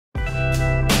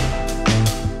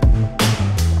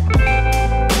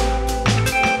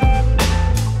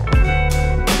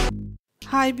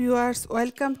High viewers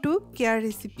welcome to care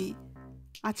recipe.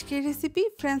 আজকের recipe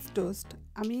French toast.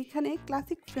 আমি এখানে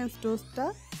ক্লাসিক ফ্রেঞ্চ টোস্টটা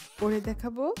করে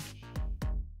দেখাবো।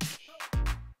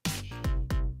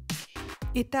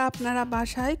 এটা আপনারা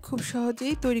বাসায় খুব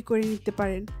সহজেই তৈরি করে নিতে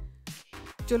পারেন।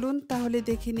 চলুন তাহলে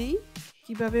দেখে নেই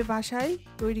কিভাবে বাসায়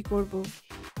তৈরি করব।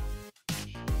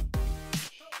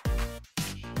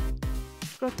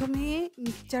 প্রথমে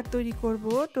মিক্সচার তৈরি করব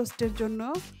টোস্টের জন্য।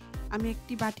 আমি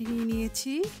একটি বাটি নিয়ে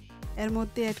নিয়েছি, এর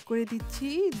মধ্যে অ্যাড করে দিচ্ছি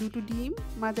দুটো ডিম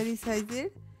মাঝারি সাইজের।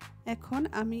 এখন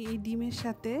আমি এই ডিমের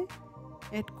সাথে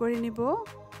অ্যাড করে নেব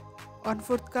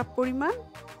 1/4 কাপ পরিমাণ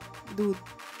দুধ।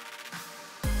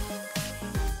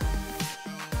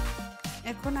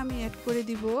 এখন আমি অ্যাড করে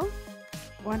দিব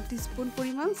 1 টিস্পুন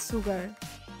পরিমাণ সুগার।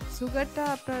 সুগারটা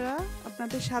আপনারা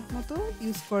আপনাদের স্বাদ মতো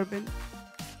ইউজ করবেন।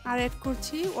 আর অ্যাড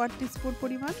করছি 1 টিস্পুন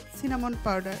পরিমাণ সিনামন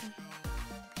পাউডার।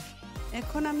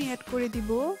 এখন আমি অ্যাড করে দিব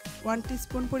 1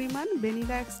 টিস্পুন পরিমাণ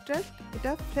ভ্যানিলা এক্সট্রাক্ট,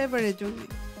 এটা ফ্লেভারের জন্য।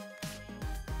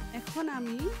 এখন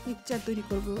আমি মিক্সচার তৈরি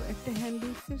করব। একটা হ্যান্ড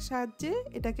মিক্সের সাহায্যে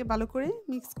এটাকে ভালো করে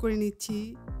মিক্স করে নিচ্ছি।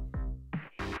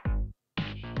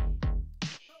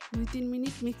 2-3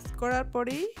 মিনিট মিক্স করার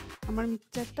পরেই আমার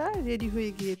মিক্সচারটা রেডি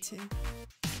হয়ে গিয়েছে।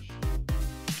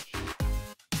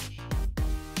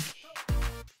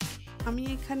 আমি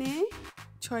এখানে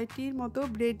 6টির মতো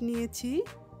ব্রেড নিয়েছি।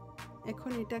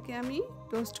 এখন এটাকে আমি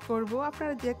টোস্ট করব।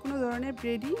 আপনারা যে কোনো ধরনের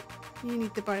ব্রেডই নিয়ে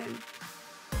নিতে পারেন।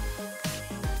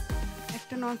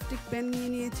 একটা ননস্টিক প্যান নিয়ে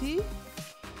নিয়েছি।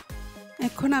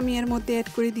 এখন আমি এর মধ্যে অ্যাড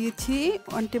করে দিয়েছি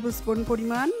 1 টেবিলস্পুন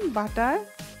পরিমাণ বাটার।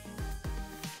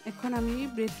 এখন আমি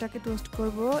ব্রেডটাকে টোস্ট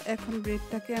করব। এখন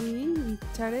ব্রেডটাকে আমি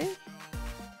মিক্সচারে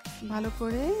ভালো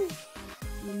করে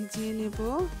ভিজিয়ে নেব।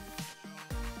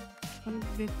 এখন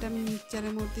ব্রেডটা আমি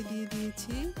মিক্সচারের মধ্যে দিয়ে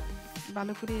দিয়েছি।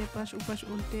 ভালো করে এপাশ ওপাশ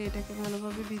উল্টে এটাকে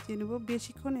ভালোভাবে ভিজিয়ে নেব।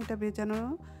 বেশিক্ষণ এটা ভেজানো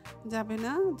যাবে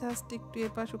না, জাস্ট একটু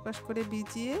এপাশ ওপাশ করে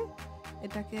ভিজিয়ে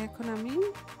এটাকে এখন আমি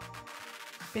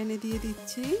প্যানে দিয়ে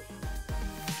দিচ্ছি।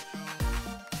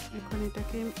 এখন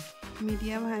এটাকে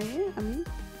মিডিয়াম হাইয়ে আমি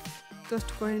টোস্ট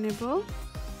করে নেব।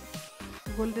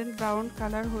 গোল্ডেন ব্রাউন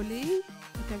কালার হলেই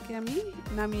এটাকে আমি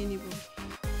নামিয়ে নিব।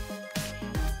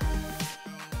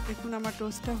 দেখুন আমার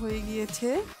টোস্টটা হয়ে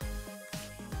গিয়েছে।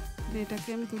 এটাকে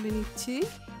আমি তুলে নিচ্ছি।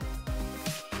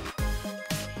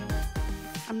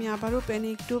 আমি আবারও প্যানে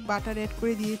একটু বাটার অ্যাড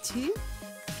করে দিয়েছি।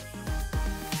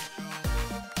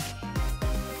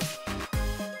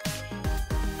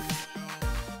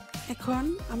 এখন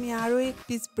আমি আরও এক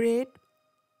পিস ব্রেড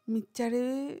মিক্সচারে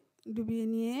ডুবিয়ে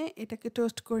নিয়ে এটাকে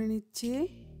টোস্ট করে নিচ্ছি।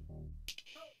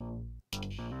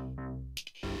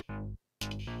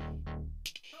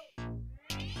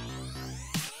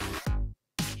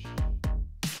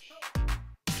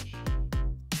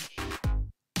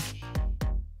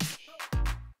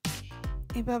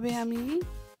 এভাবে আমি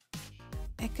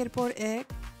একের পর এক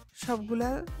সবগুলা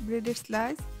ব্রেডের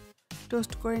স্লাইস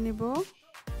টোস্ট করে নেব।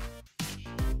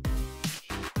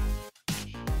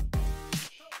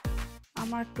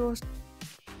 আমার টোস্ট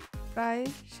প্রায়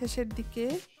শেষের দিকে।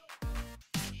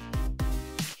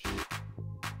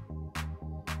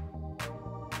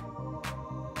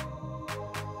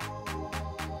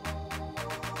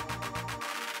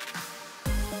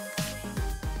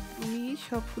 আমি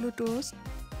সবগুলো টোস্ট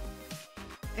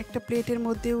একটা প্লেটের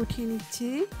মধ্যে উঠিয়ে নিচ্ছি।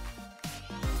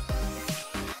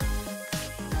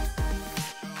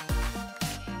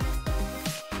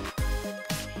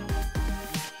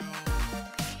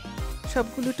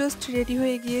 সবগুলো টোস্ট রেডি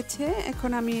হয়ে গিয়েছে।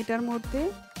 এখন আমি এটার মধ্যে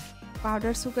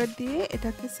পাউডার সুগার দিয়ে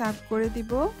এটাকে সার্ভ করে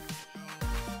দিব।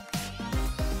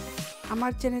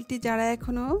 আমার চ্যানেলটি যারা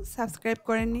এখনও সাবস্ক্রাইব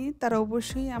করেননি তারা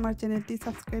অবশ্যই আমার চ্যানেলটি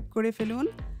সাবস্ক্রাইব করে ফেলুন।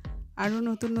 আরও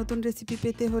নতুন নতুন রেসিপি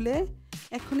পেতে হলে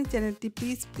এখনই চ্যানেলটি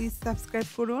প্লিজ সাবস্ক্রাইব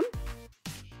করুন।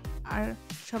 আর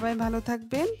সবাই ভালো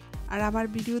থাকবেন। আর আমার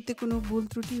ভিডিওতে কোনো ভুল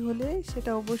ত্রুটি হলে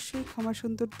সেটা অবশ্যই ক্ষমা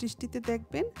সুন্দর দৃষ্টিতে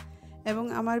দেখবেন এবং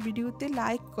আমার ভিডিওতে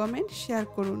লাইক কমেন্ট শেয়ার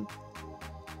করুন।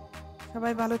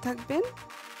 সবাই ভালো থাকবেন।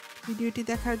 ভিডিওটি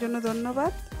দেখার জন্য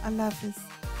ধন্যবাদ। আল্লাহ হাফেজ।